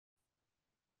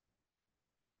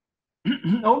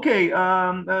Okay,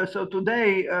 so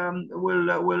today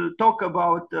we'll talk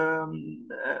about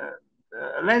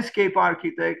landscape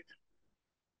architect,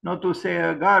 not to say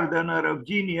a gardener of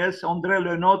genius, André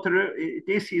Le Nôtre. It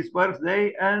is his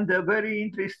birthday, and a very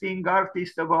interesting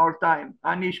artist of our time,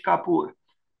 Anish Kapoor.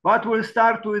 But we'll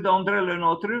start with André Le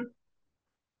Nôtre,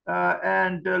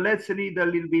 and let's read a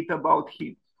little bit about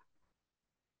him.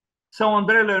 So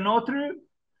André Le Nôtre,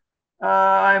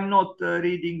 I'm not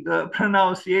reading the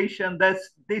pronunciation.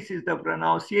 This is the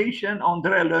pronunciation.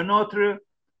 André Le Nôtre,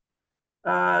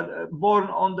 born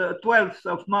on the 12th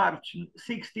of March,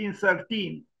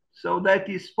 1613. So that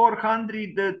is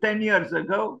 410 years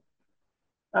ago.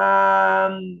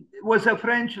 Was a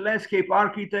French landscape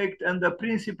architect and the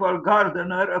principal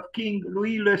gardener of King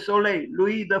Louis le Soleil,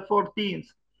 Louis XIV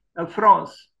of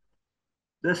France,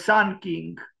 the Sun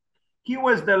King. He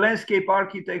was the landscape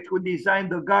architect who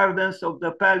designed the gardens of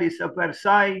the Palace of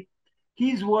Versailles.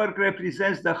 His work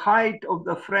represents the height of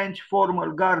the French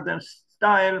formal garden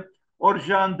style, or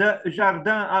jardin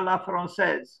à la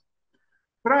française.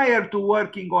 Prior to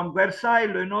working on Versailles,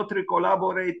 Le Nôtre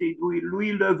collaborated with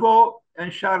Louis Le Vau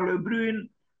and Charles Brun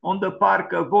on the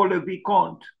park of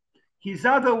Vaux-le-Vicomte. His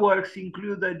other works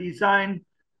include the design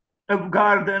of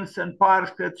gardens and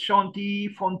parks at Chantilly,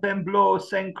 Fontainebleau,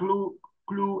 Saint-Cloud,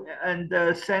 and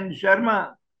Saint-Germain.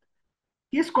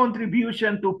 His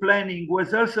contribution to planning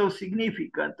was also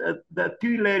significant. At the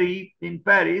Tuileries in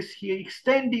Paris, he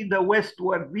extended the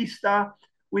westward vista,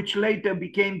 which later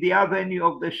became the Avenue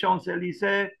of the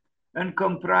Champs-Élysées and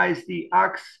comprised the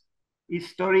Axe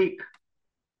Historique.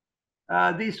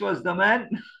 This was the man,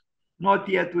 not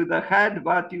yet with a head,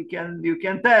 but you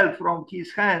can tell from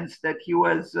his hands that he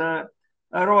was a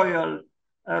royal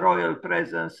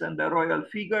presence and a royal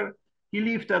figure. He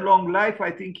lived a long life.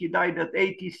 I think he died at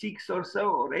 86 or so,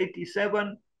 or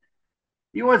 87.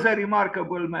 He was a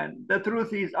remarkable man. The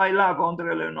truth is, I love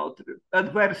André Le Nôtre.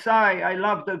 At Versailles, I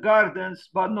love the gardens,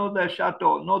 but not the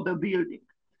chateau, not the building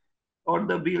or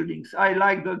the buildings. I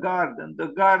like the garden. The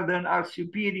garden are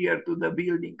superior to the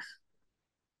buildings.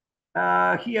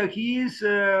 Here he is,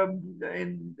 at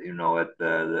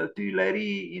the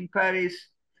Tuileries in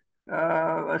Paris,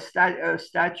 a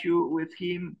statue with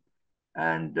him.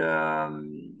 And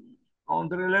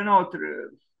André Le Nôtre,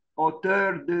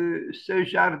 auteur de ce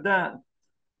jardin.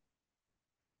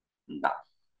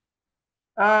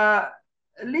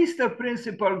 List of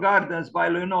principal gardens by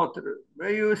Le Nôtre.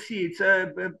 You see, it's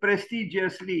a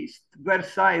prestigious list.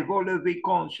 Versailles,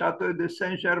 Vaux-le-Vicomte, Château de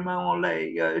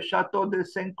Saint-Germain-en-Laye, Château de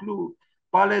Saint-Cloud,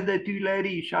 Palais de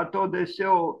Tuileries, Château de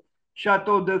Sceaux,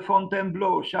 Château de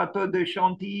Fontainebleau, Château de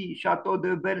Chantilly, Château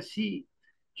de Bercy,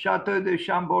 Château de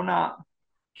Chambonnat,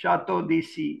 Château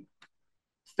d'Issy.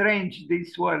 Strange,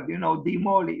 this word,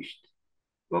 demolished.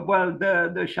 Well,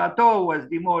 the chateau was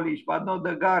demolished, but not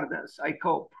the gardens, I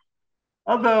hope.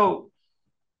 Although,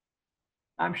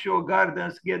 I'm sure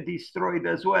gardens get destroyed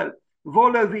as well.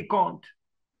 Vaux-le-Vicomte.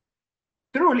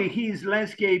 Truly, his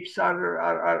landscapes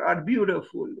are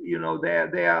beautiful.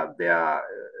 They are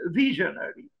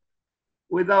visionary,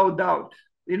 without doubt.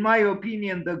 In my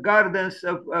opinion, the gardens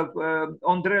of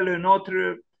André Le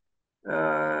Nôtre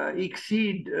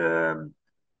exceed,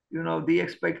 the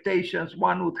expectations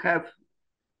one would have,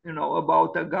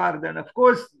 about a garden. Of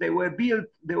course, they were built,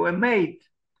 they were made.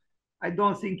 I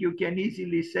don't think you can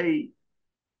easily say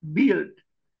build.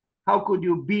 How could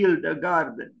you build a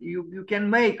garden? You can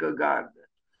make a garden,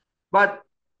 but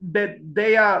that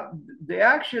they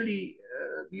actually,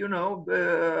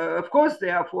 of course, they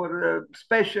are for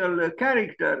special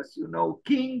characters,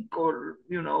 king or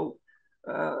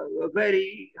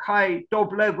very high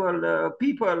top level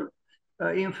people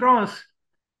in France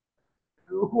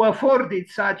who afforded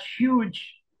such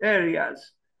huge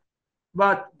areas.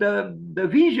 But the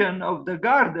vision of the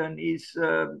garden is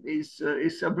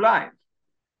sublime.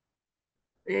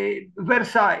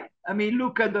 Versailles. I mean,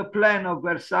 look at the plan of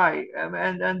Versailles,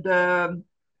 and the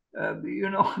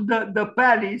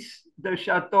palace, the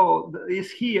chateau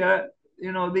is here.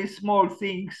 These small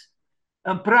things,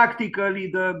 and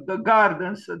practically the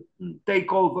gardens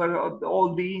take over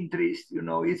all the interest.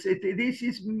 This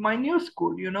is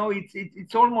minuscule.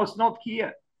 It's almost not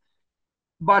here.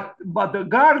 But the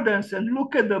gardens, and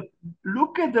look at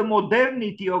the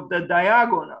modernity of the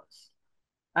diagonals.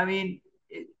 I mean,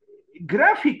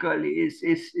 graphically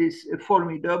is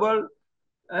formidable.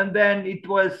 And then it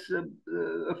was,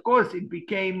 of course, it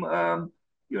became a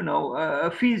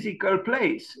physical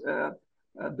place.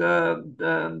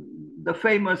 The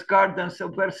famous gardens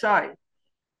of Versailles.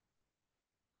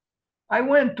 I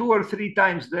went 2 or 3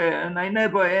 times there, and I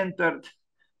never entered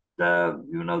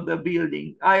the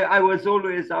building. I was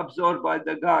always absorbed by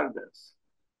the gardens.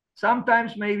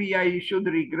 Sometimes maybe I should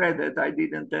regret that I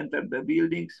didn't enter the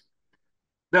buildings.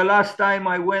 The last time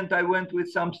I went with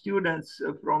some students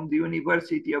from the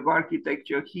University of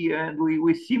Architecture here, and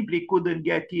we simply couldn't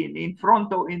get in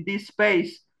front of in this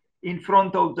space in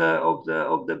front of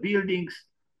the buildings.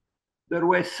 There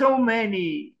were so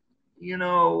many,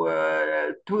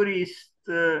 tourists.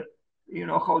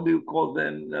 How do you call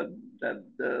them?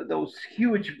 Those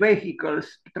huge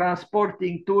vehicles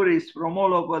transporting tourists from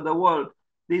all over the world.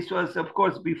 This was, of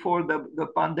course, before the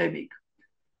pandemic.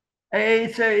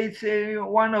 It's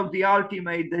one of the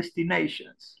ultimate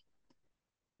destinations.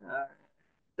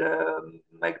 The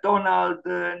McDonald's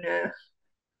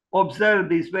observed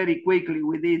this very quickly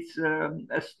with its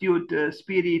astute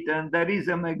spirit, and there is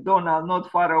a McDonald's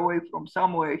not far away from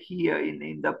somewhere here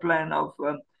in the plan of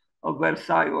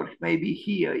Versailles, or maybe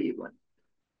here even.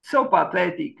 So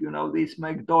pathetic, this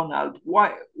McDonald's.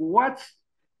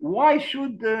 Why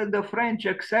should the French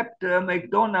accept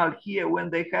McDonald's here when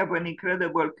they have an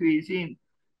incredible cuisine?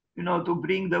 To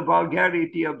bring the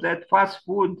vulgarity of that fast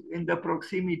food in the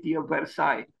proximity of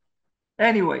Versailles.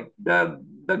 Anyway, the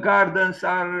gardens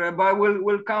are, but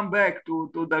we'll come back to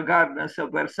the gardens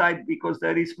of Versailles because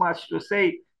there is much to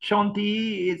say.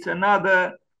 Chantilly, it's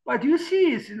another, but you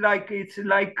see, it's like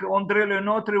André Le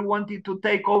Nôtre wanted to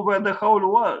take over the whole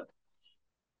world.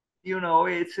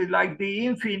 It's like the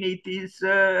infinite is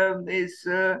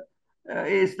the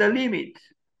limit.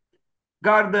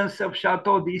 Gardens of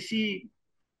Chateau d'Issy.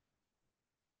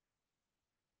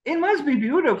 It must be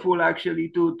beautiful actually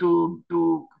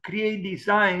to create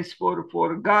designs for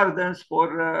gardens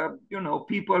for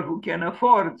people who can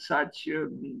afford such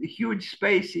huge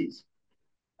spaces.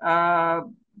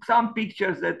 Some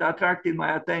pictures that attracted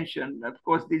my attention. Of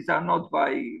course, these are not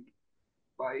by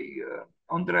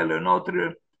André Le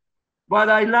Nôtre, but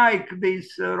I like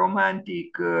these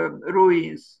romantic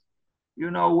ruins.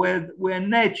 Where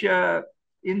nature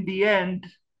in the end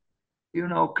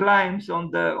climbs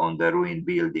on the ruined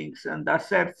buildings and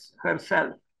asserts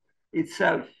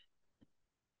itself.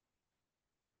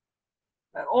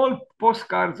 All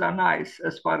postcards are nice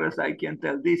as far as I can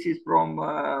tell. This is from,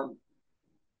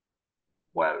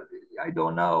 well, I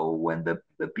don't know when the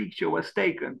picture was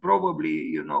taken,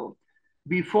 probably,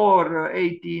 before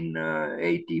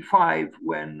 1885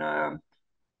 when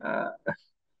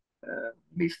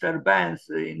Mr. Benz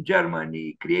in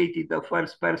Germany created the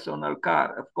first personal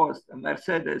car, of course, the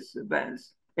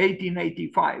Mercedes-Benz,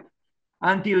 1885.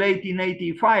 Until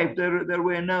 1885, there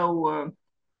were no,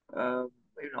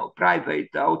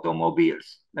 private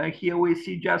automobiles. And here we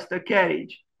see just a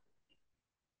carriage.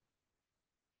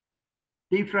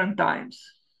 Different times.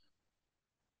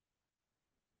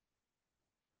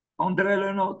 André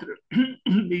Le Nôtre,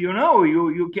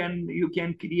 you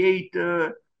can create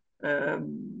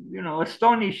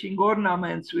astonishing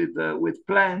ornaments with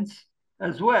plants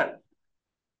as well.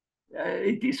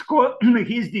 It is called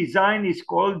his design is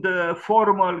called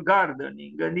formal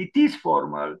gardening, and it is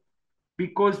formal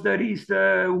because there is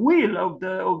the will of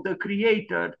the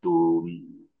creator to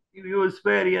use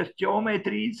various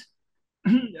geometries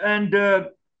and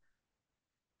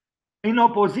in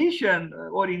opposition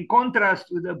or in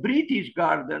contrast with the British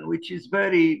garden, which is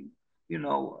very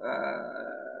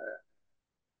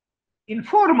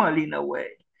informal in a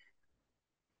way.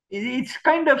 It's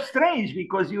kind of strange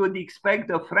because you would expect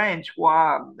the French, who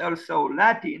are also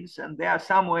Latins, and they are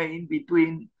somewhere in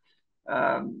between,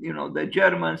 the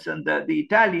Germans and the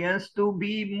Italians, to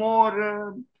be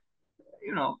more,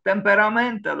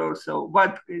 temperamental or so.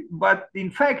 But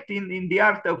in fact, in the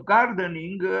art of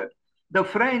gardening, the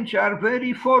French are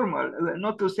very formal,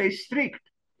 not to say strict.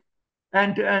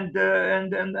 And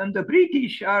the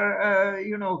British are,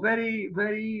 very,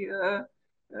 very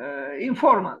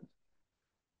informal.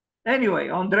 Anyway,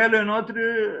 André Le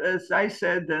Nôtre, as I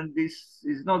said, and this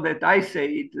is not that I say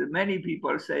it, many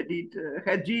people said it,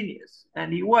 had genius.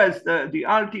 And he was the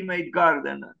ultimate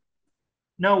gardener.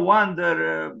 No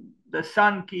wonder the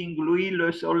Sun King, Louis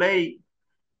Le Soleil,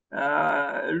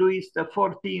 Louis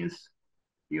XIV,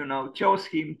 chose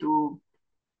him to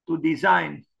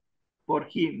design for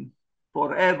him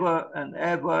forever and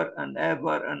ever and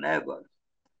ever and ever.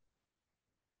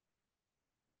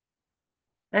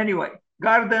 Anyway,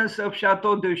 gardens of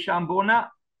Chateau de Chambonat.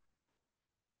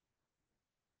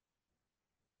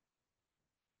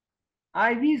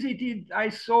 I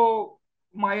saw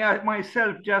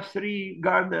myself just 3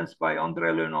 gardens by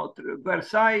André Le Nôtre: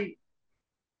 Versailles,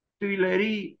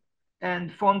 Tuileries,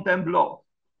 and Fontainebleau.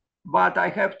 But I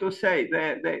have to say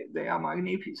they are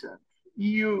magnificent.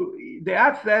 they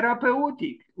are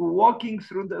therapeutic. Walking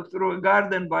through a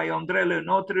garden by André Le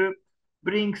Nôtre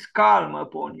brings calm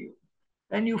upon you,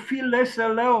 and you feel less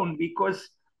alone because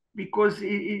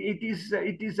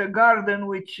it is a garden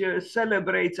which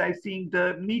celebrates, I think,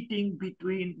 the meeting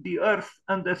between the earth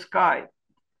and the sky.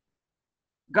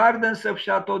 Gardens of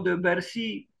Chateau de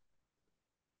Bercy.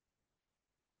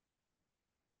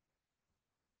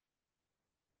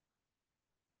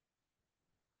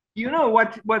 You know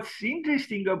what's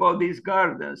interesting about these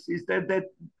gardens is that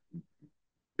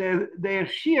their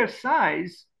sheer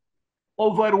size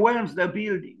overwhelms the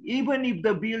building. Even if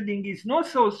the building is not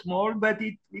so small, but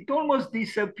it almost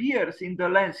disappears in the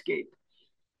landscape,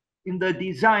 in the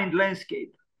designed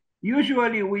landscape.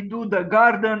 Usually we do the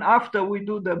garden after we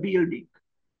do the building,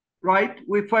 right?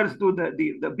 We first do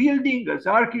the building as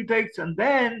architects, and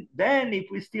then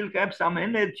if we still have some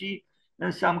energy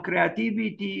and some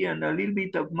creativity and a little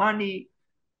bit of money,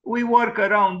 we work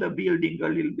around the building a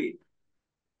little bit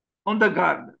on the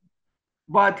garden.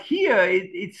 But here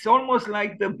it's almost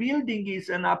like the building is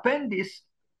an appendix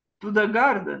to the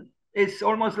garden. It's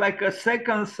almost like a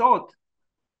second thought.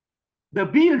 The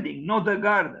building, not the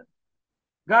garden.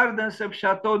 Gardens of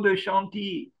Chateau de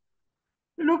Chantilly.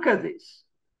 Look at this.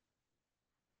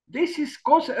 This is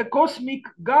a cosmic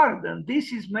garden.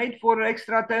 This is made for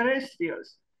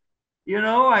extraterrestrials. You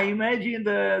know, I imagine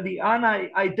the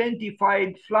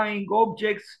unidentified flying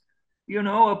objects, you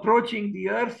know, approaching the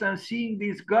Earth and seeing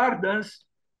these gardens,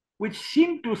 which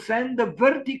seem to send a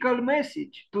vertical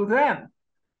message to them.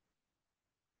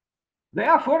 They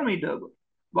are formidable,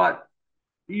 but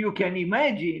you can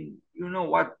imagine, you know,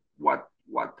 what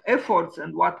efforts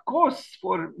and what costs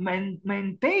for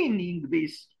maintaining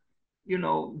this, you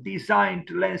know, designed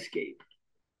landscape.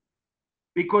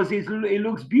 Because it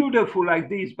looks beautiful like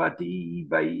this, but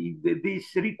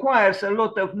this requires a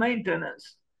lot of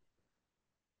maintenance,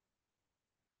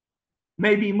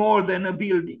 maybe more than a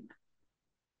building.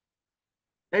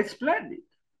 It's splendid.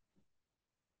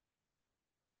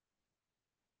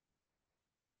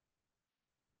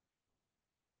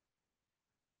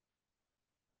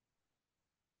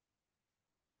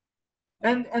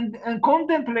 And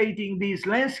contemplating these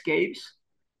landscapes,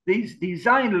 these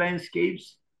design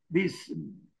landscapes, these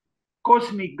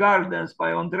cosmic gardens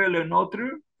by André Le Nôtre,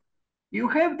 you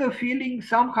have the feeling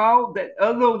somehow that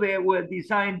although they were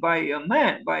designed by a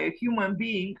man, by a human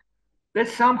being, that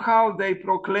somehow they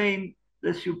proclaim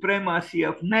the supremacy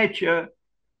of nature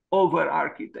over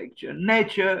architecture,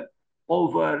 nature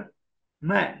over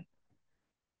man.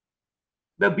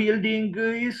 The building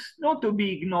is not to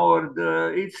be ignored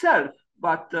itself,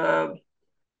 but the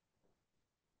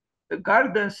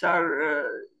gardens are,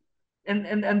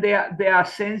 and they are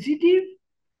sensitive,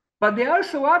 but they are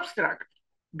also abstract.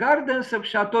 Gardens of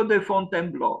Chateau de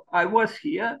Fontainebleau. I was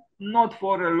here, not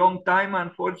for a long time,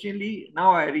 unfortunately.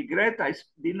 Now I regret I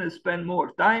didn't spend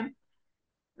more time.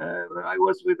 I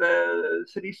was with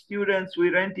three students.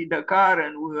 We rented a car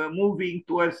and we were moving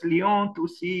towards Lyon to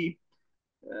see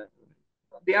uh,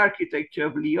 the architecture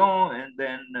of Lyon and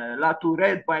then La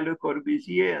Tourette by Le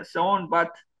Corbusier and so on.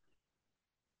 But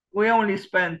we only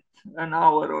spent an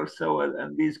hour or so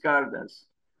in these gardens.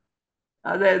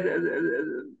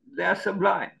 They are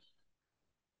sublime.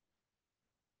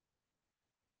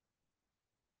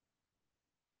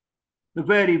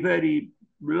 Very, very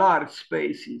large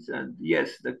spaces. And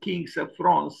yes, the kings of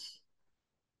France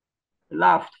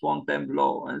loved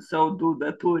Fontainebleau, and so do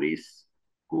the tourists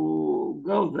who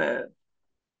go there.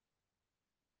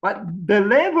 But the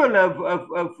level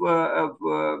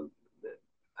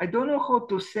I don't know how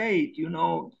to say it, you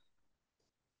know.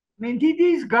 I mean, it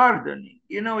is gardening,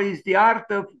 you know, it's the art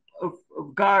of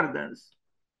gardens.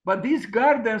 But these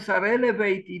gardens are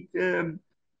elevated,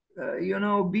 you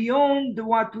know, beyond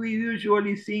what we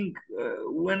usually think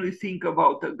when we think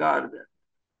about a garden.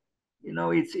 You know,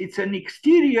 it's an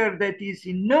exterior that is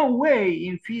in no way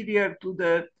inferior to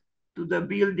the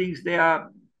buildings they are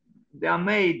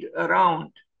made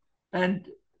around, and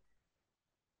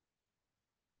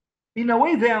in a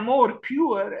way they are more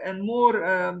pure and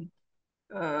more.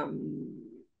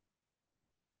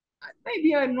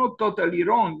 Maybe I'm not totally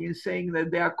wrong in saying that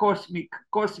they are cosmic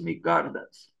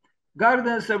gardens,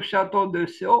 gardens of Chateau de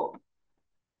Sceaux.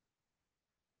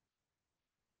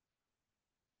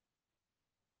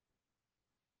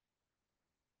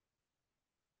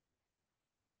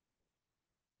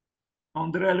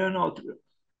 André Le Nôtre.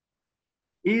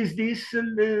 Is this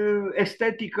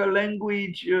aesthetical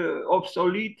language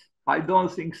obsolete? I don't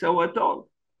think so at all.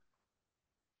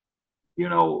 You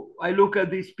know, I look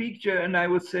at this picture and I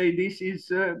would say this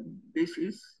is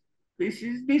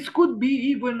this could be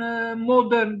even a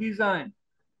modern design.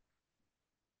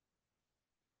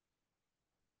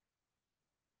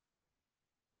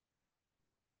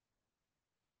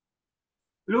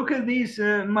 Look at these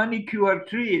manicure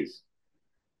trees.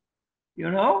 You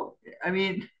know, I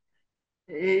mean,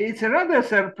 it's rather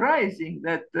surprising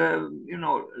that you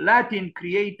know, Latin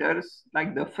creators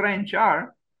like the French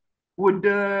are would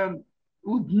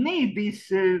need this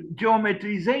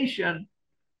geometrization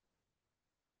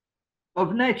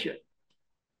of nature.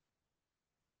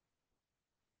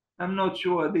 I'm not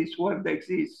sure this word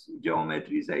exists,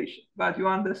 geometrization, but you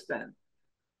understand.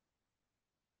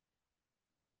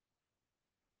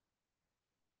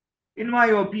 In my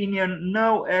opinion,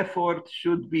 no effort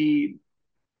should be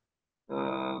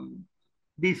um,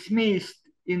 dismissed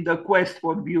in the quest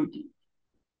for beauty.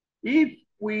 If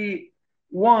we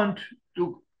want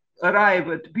to arrive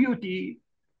at beauty,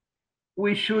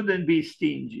 we shouldn't be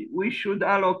stingy. We should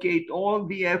allocate all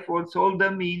the efforts, all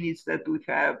the minutes that we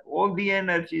have, all the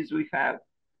energies we have.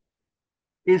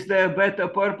 Is there a better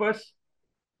purpose?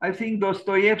 I think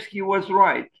Dostoevsky was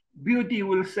right. Beauty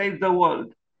will save the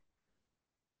world.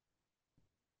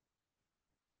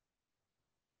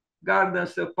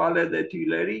 Gardens of Palais de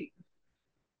Tuileries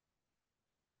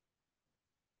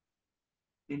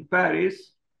in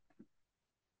Paris,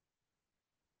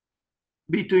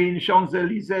 between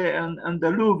Champs-Élysées and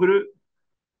the Louvre.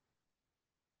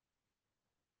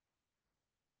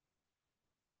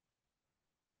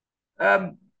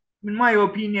 In my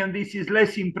opinion, this is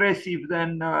less impressive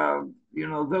than you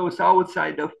know, those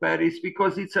outside of Paris,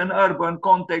 because it's an urban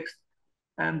context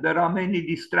and there are many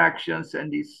distractions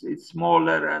and it's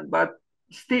smaller, and but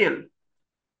still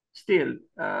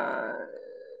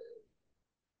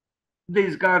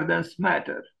these gardens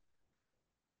matter.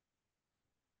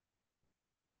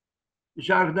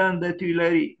 Jardin des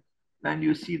Tuileries, and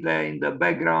you see there in the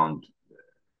background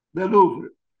the Louvre,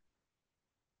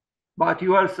 but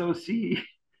you also see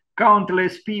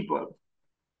countless people.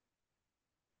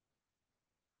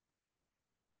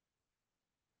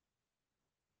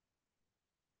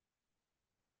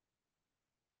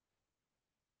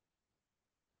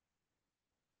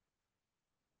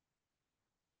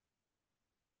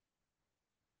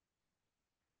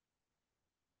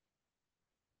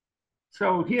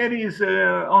 So here is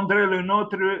André Le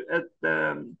Nôtre at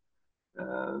the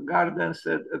gardens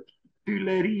at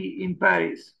Tuileries in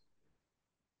Paris.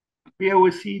 Here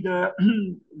we see the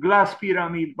glass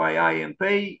pyramid by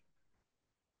IMP.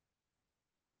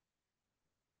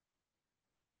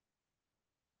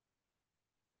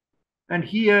 And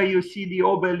here you see the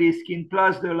obelisk in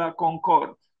Place de la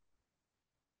Concorde.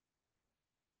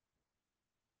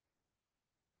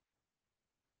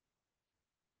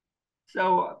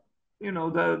 So, you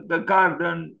know, the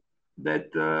garden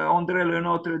that André Le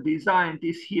Nôtre designed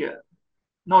is here,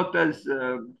 not as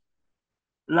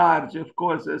large, of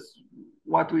course, as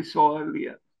what we saw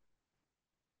earlier.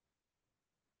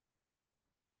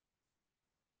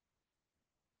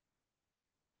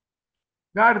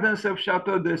 Gardens of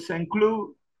Chateau de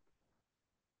Saint-Cloud.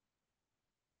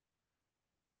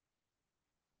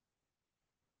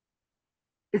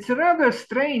 It's rather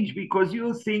strange because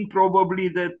you think probably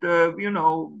that, you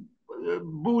know,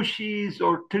 bushes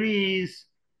or trees,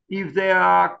 if they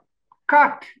are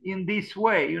cut in this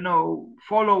way, you know,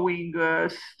 following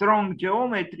strong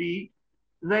geometry,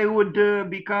 they would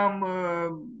become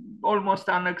almost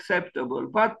unacceptable.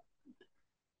 But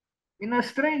in a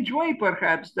strange way,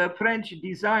 perhaps, the French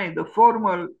design, the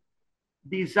formal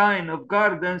design of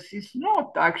gardens is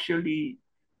not actually,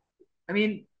 I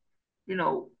mean, you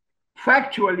know,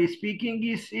 factually speaking,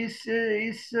 is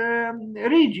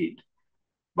rigid.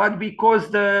 But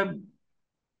because the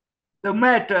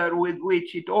matter with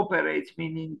which it operates,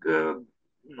 meaning you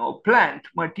know, plant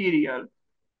material,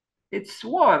 it's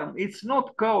warm, it's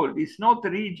not cold, it's not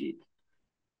rigid.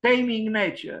 Taming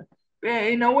nature.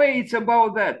 In a way, it's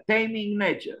about that, taming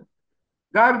nature.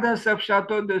 Gardens of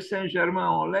Chateau de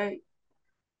Saint-Germain-en-Laye.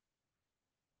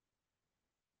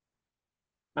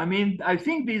 I mean, I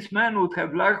think this man would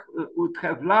have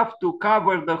loved to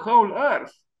cover the whole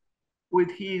earth with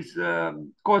his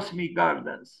cosmic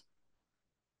gardens.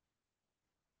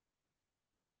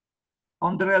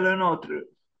 André Le Nôtre.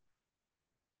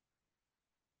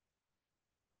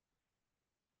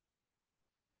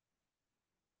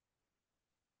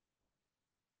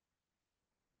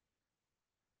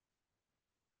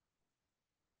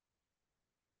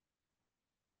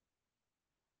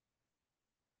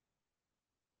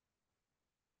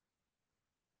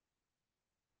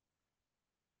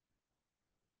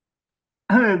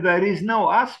 There is no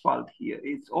asphalt here.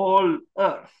 It's all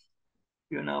earth,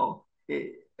 you know,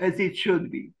 as it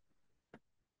should be.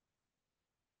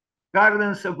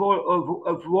 Gardens of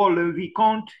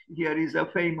Vaux-le-Vicomte. Here is a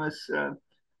famous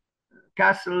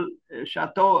castle,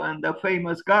 chateau, and a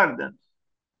famous garden.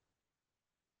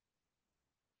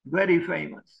 very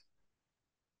famous.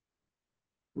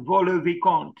 Vaux le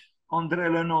Vicomte, André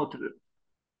Le Nôtre.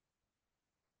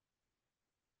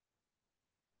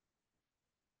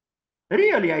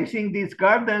 Really, I think these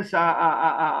gardens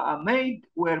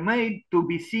were made to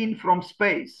be seen from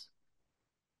space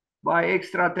by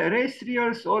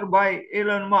extraterrestrials or by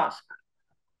Elon Musk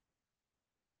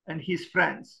and his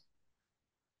friends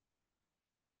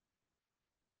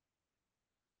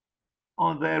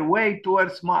on their way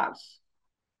towards Mars.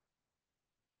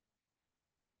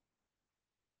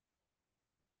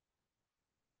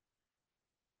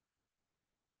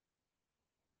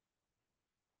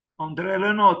 André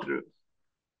Le Nôtre,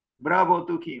 bravo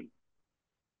to him.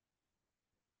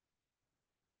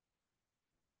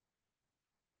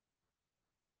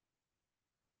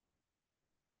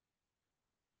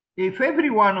 If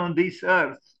everyone on this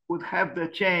earth would have the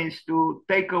chance to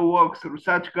take a walk through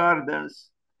such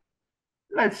gardens,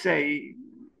 let's say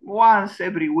once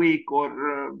every week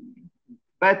or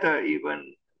better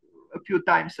even a few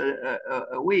times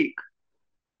a week,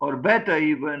 or better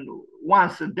even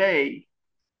once a day,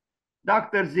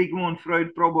 Dr. Sigmund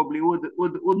Freud probably would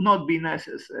not be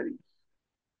necessary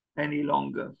any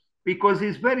longer because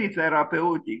it's very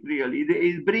therapeutic, really.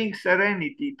 It brings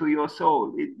serenity to your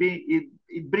soul,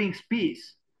 it brings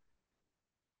peace.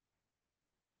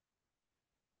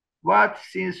 But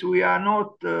since we are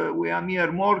not, we are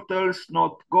mere mortals,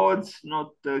 not gods,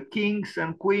 not kings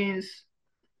and queens,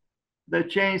 the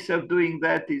chance of doing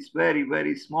that is very,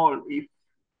 very small,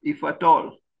 if at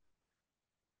all.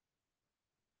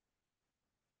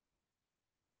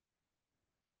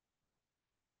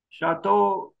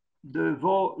 Château de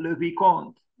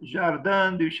Vaux-le-Vicomte,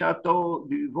 Jardin du Château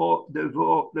de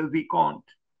Vaux-le-Vicomte.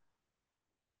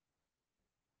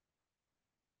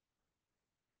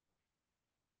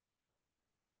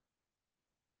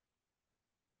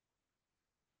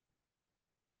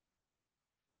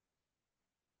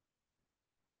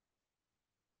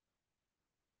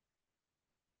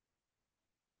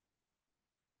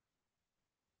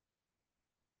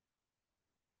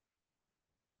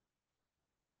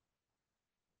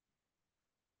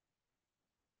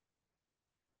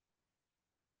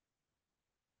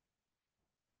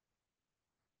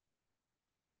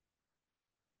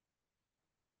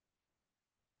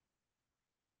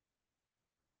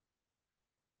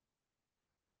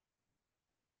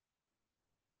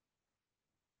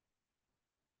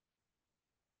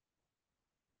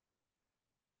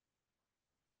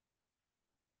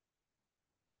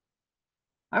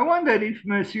 I wonder if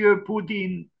Monsieur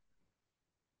Putin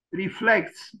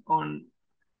reflects on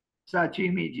such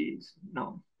images,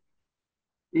 no?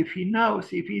 If he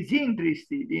knows, if he's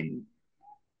interested in,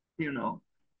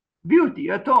 beauty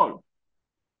at all.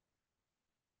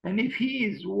 And if he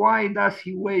is, why does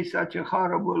he wage such a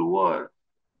horrible war?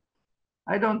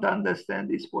 I don't understand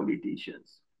these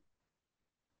politicians.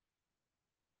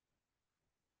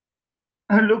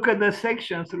 And look at the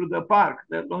section through the park,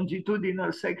 the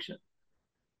longitudinal section.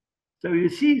 So you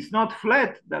see, it's not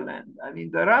flat, the land. I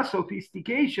mean, there are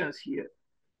sophistications here.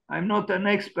 I'm not an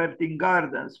expert in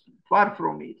gardens, far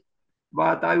from it.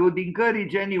 But I would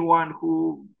encourage anyone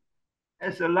who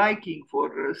has a liking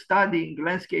for studying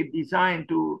landscape design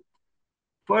to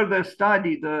further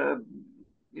study the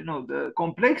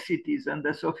complexities and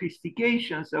the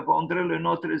sophistications of André Le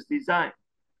Nôtre's design.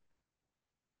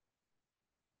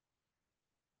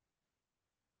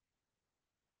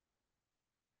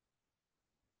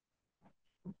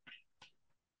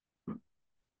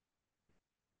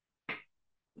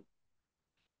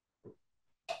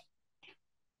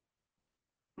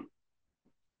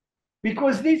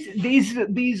 Because these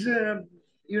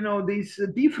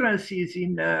differences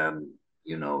in I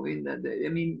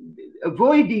mean,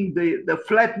 avoiding the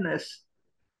flatness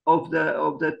of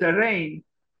the terrain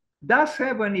does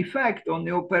have an effect on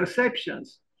your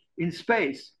perceptions in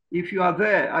space. If you are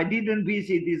there, I didn't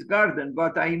visit this garden,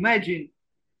 but I imagine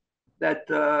that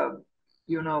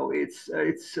it's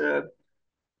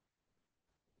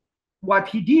what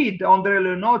he did, André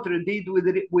Le Nôtre did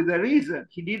with a reason.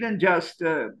 He didn't just,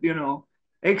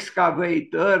 excavate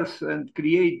earth and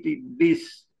create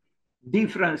these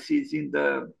differences in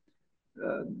the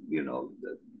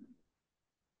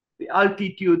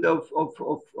altitude of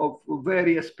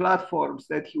various platforms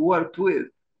that he worked with.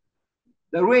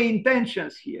 There were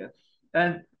intentions here.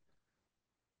 And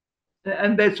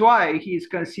that's why he's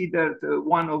considered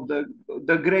one of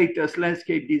the greatest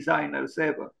landscape designers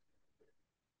ever,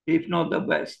 if not the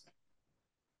best.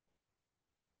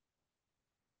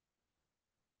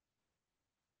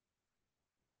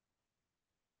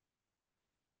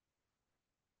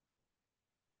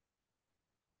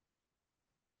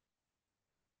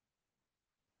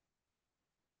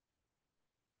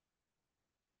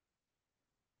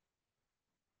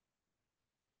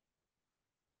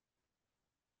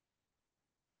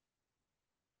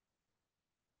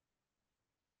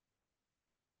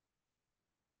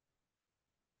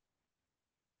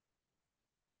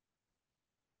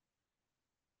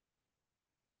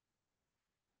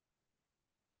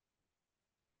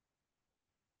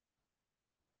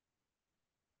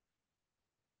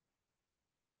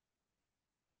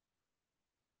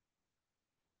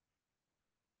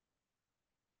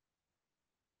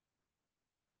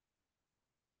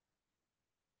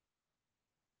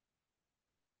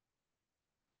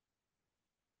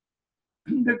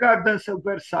 in the gardens of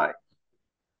Versailles.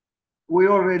 We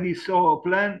already saw a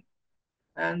plan,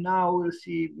 and now we'll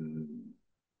see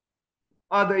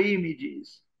other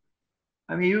images.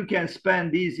 I mean, you can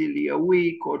spend easily a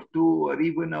week or two or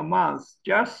even a month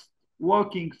just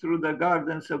walking through the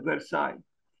gardens of Versailles.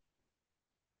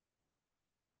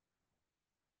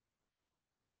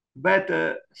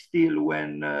 Better still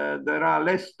when there are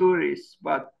less tourists,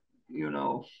 but you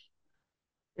know,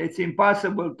 it's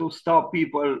impossible to stop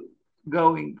people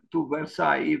going to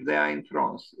Versailles if they are in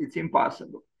France. It's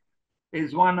impossible.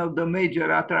 It's one of the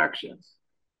major attractions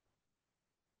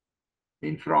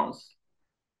in France.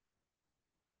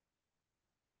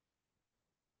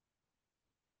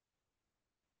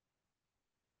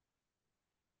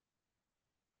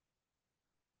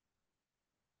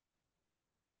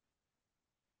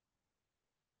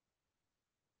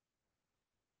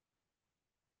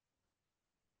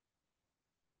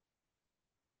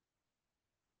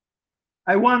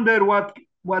 I wonder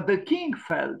what the king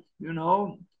felt, you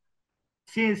know,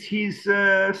 since his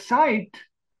sight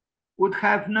would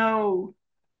have no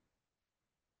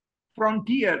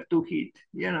frontier to hit.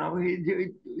 You know,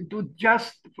 it would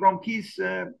just from his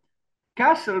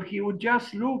castle, he would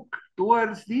just look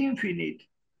towards the infinite,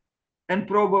 and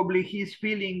probably his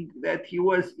feeling that he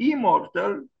was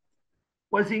immortal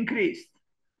was increased.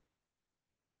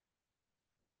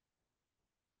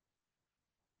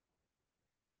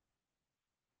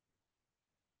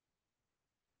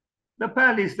 The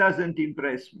palace doesn't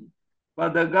impress me,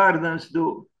 but the gardens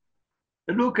do.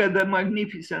 Look at the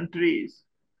magnificent trees.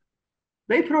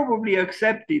 They probably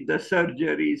accepted the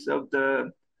surgeries of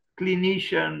the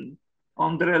clinician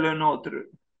André Le Nôtre.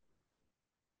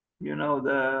 You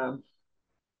know,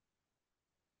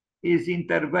 his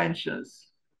interventions.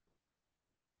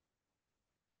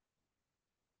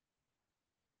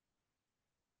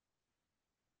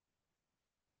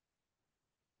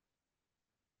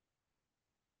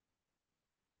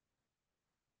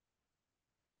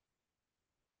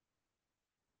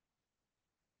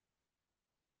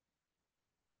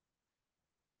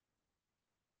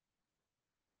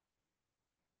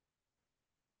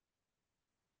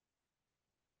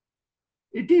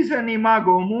 It is an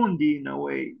imago mundi in a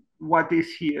way. What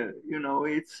is here, you know,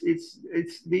 it's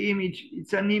the image.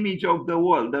 It's an image of the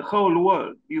world, the whole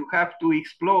world. You have to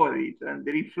explore it and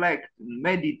reflect, and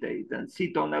meditate, and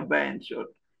sit on a bench, or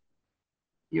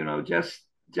you know, just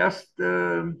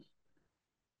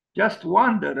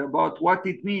wonder about what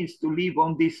it means to live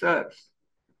on this earth.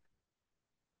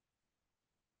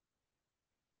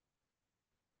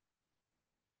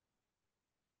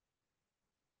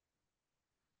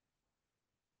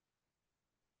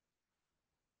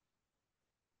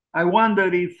 I wonder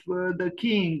if the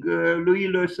king, Louis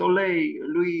Le Soleil,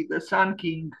 Louis the Sun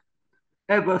King,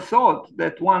 ever thought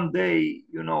that one day,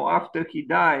 you know, after he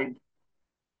died,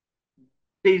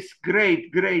 this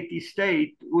great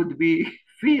estate would be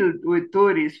filled with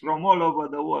tourists from all over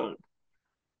the world.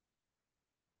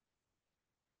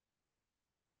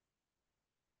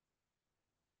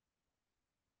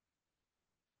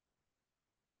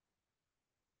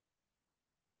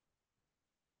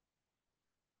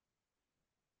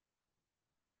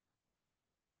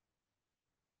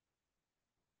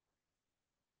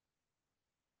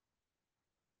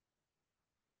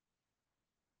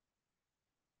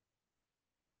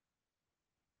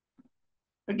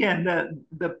 Again,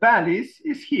 the palace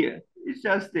is here. It's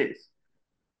just this.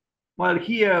 While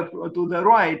here to the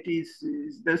right is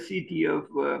the city of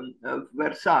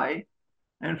Versailles,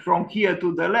 and from here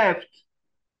to the left,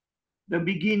 the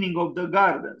beginning of the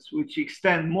gardens, which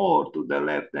extend more to the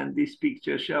left than this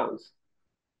picture shows.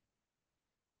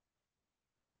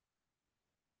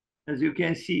 As you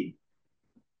can see.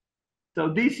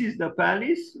 So this is the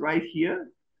palace right here.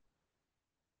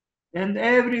 And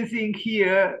everything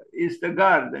here is the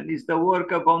garden, is the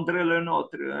work of André Le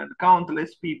Nôtre and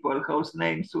countless people whose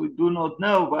names we do not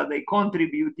know, but they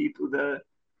contributed to the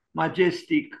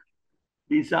majestic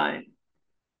design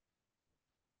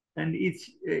and its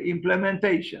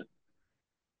implementation.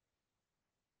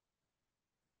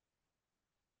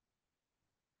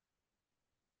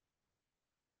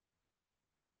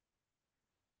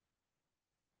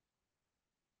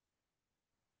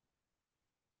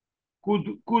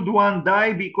 Could one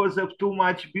die because of too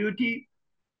much beauty?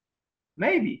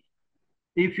 Maybe.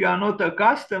 If you are not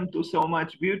accustomed to so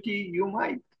much beauty, you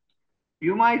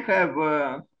might have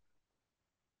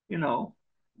you know,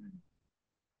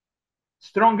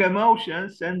 strong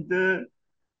emotions, and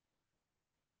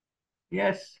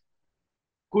yes.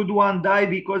 Could one die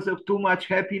because of too much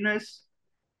happiness?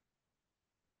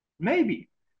 Maybe.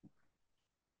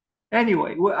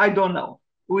 Anyway, I don't know.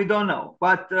 We don't know.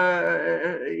 But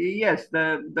yes,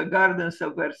 the gardens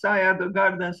of Versailles are the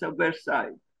gardens of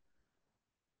Versailles.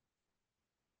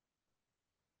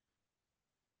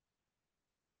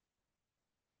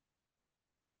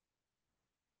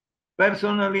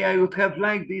 Personally, I would have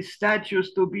liked these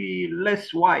statues to be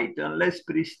less white and less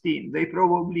pristine. They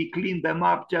probably cleaned them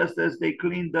up just as they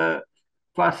cleaned the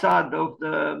facade of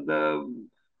the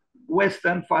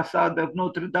western facade of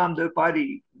Notre Dame de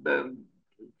Paris, the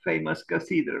famous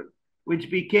cathedral, which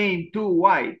became too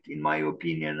white, in my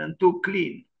opinion, and too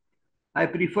clean. I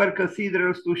prefer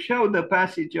cathedrals to show the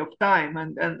passage of time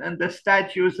and the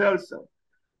statues also.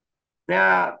 They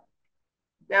are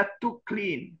they're too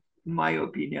clean, in my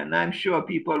opinion. I'm sure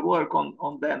people work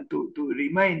on them to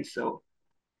remain so.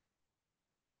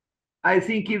 I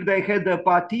think if they had a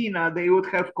patina, they would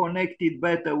have connected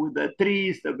better with the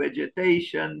trees, the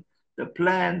vegetation, the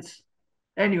plants.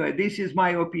 Anyway, this is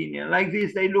my opinion. Like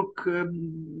this, they look a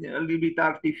little bit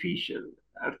artificial,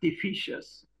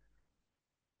 artificious.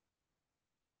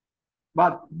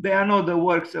 But they are not the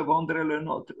works of André Le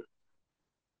Nôtre.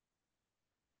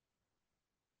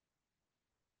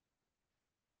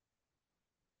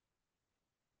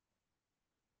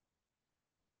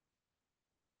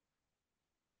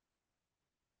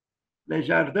 Les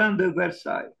Jardins de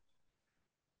Versailles,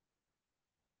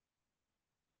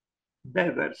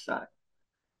 de Versailles,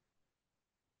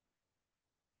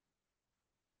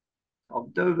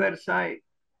 of de Versailles.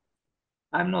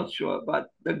 I'm not sure, but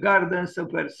the gardens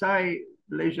of Versailles,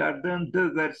 Les Jardins de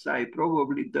Versailles,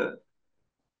 probably the,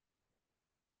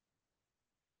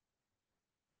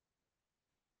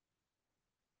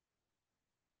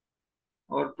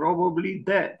 or probably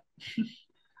the.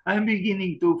 I'm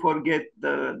beginning to forget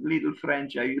the little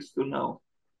French I used to know.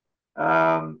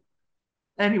 Um,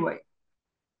 anyway,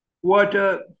 what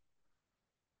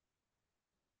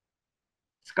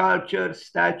sculptures,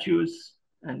 statues,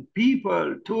 and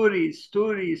people, tourists,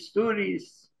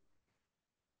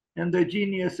 and the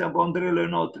genius of André Le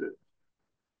Nôtre,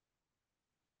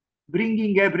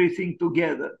 bringing everything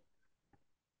together.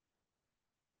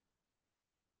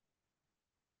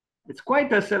 It's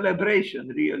quite a celebration,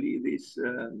 really,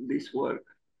 this work.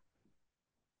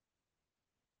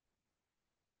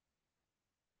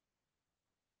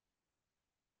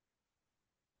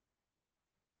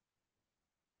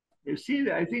 You see,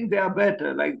 I think they are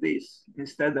better like this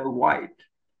instead of white.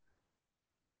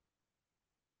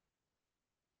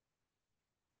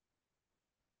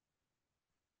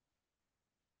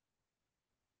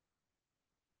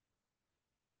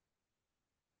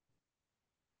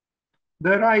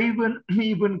 There are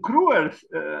even cruel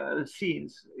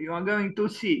scenes. You are going to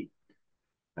see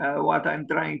what I'm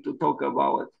trying to talk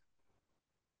about.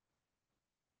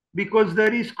 Because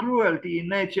there is cruelty in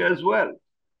nature as well.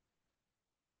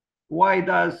 Why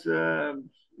does,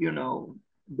 you know,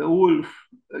 the wolf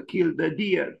kill the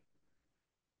deer?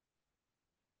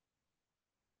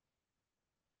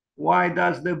 Why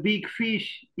does the big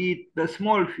fish eat the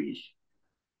small fish?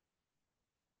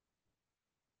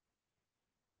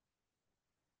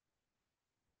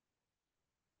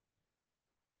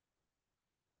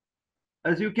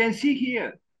 As you can see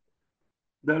here,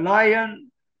 the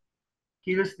lion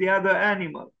kills the other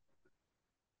animal.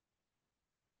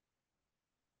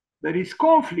 There is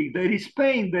conflict, there is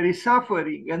pain, there is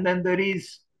suffering, and then there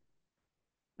is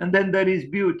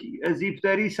beauty, as if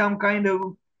there is some kind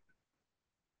of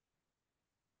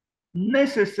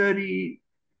necessary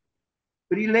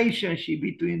relationship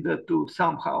between the two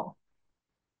somehow.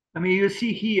 I mean, you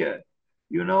see here,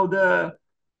 you know,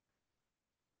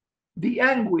 the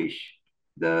anguish,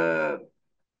 the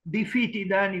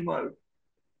defeated animal,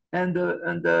 and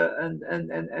the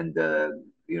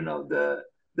you know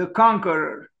the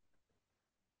conqueror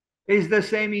is the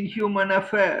same in human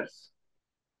affairs.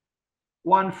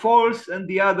 One falls and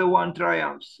the other one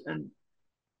triumphs, and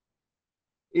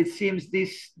it seems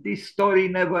this story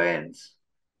never ends.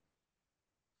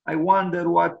 I wonder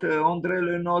what André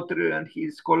Le Nôtre and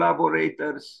his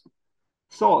collaborators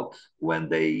thought when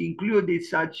they included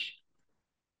such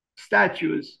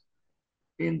statues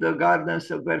in the gardens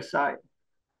of Versailles.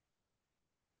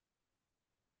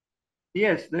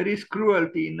 Yes, there is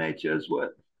cruelty in nature as well.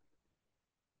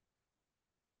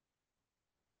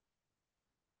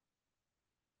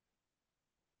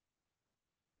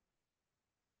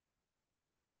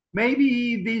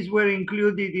 Maybe these were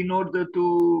included in order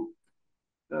to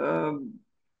um,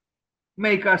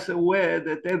 make us aware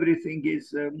that everything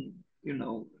is, you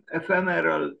know,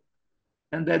 ephemeral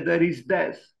and that there is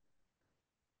death.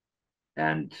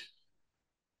 And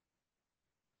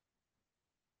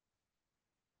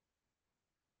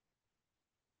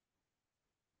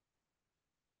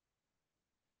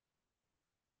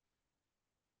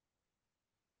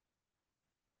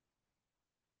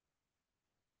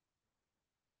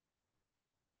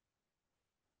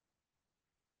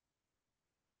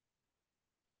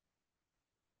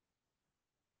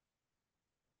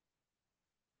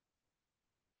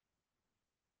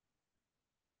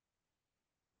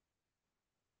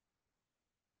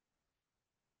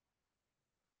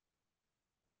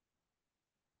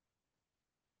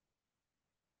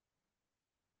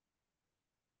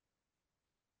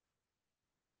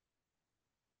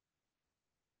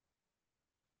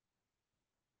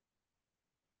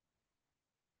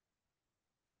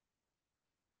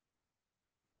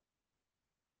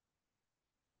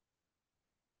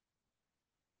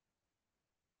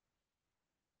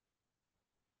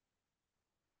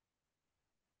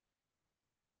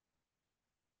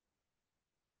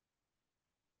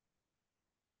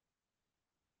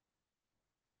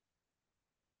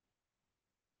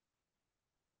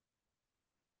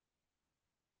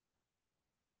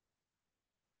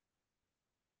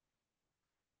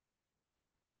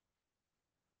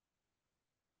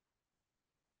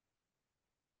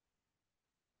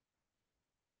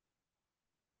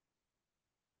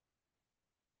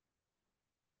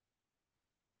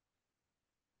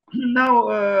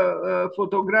now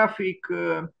photographic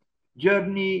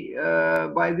journey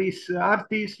by this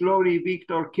artist, Laurie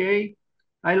Victor Kay.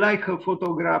 I like her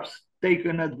photographs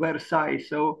taken at Versailles,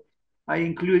 so I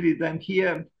included them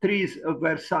here, Trees of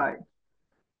Versailles.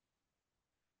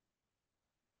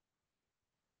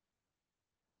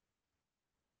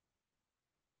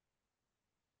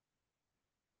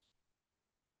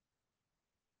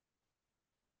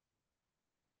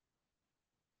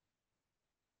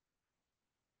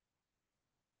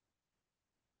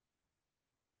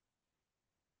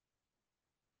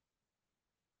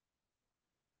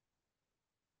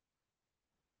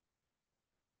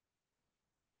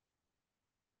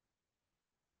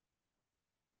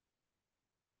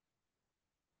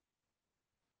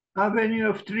 Avenue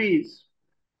of Trees,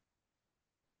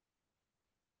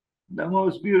 the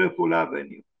most beautiful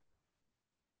avenue,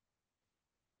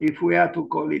 if we are to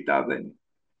call it avenue.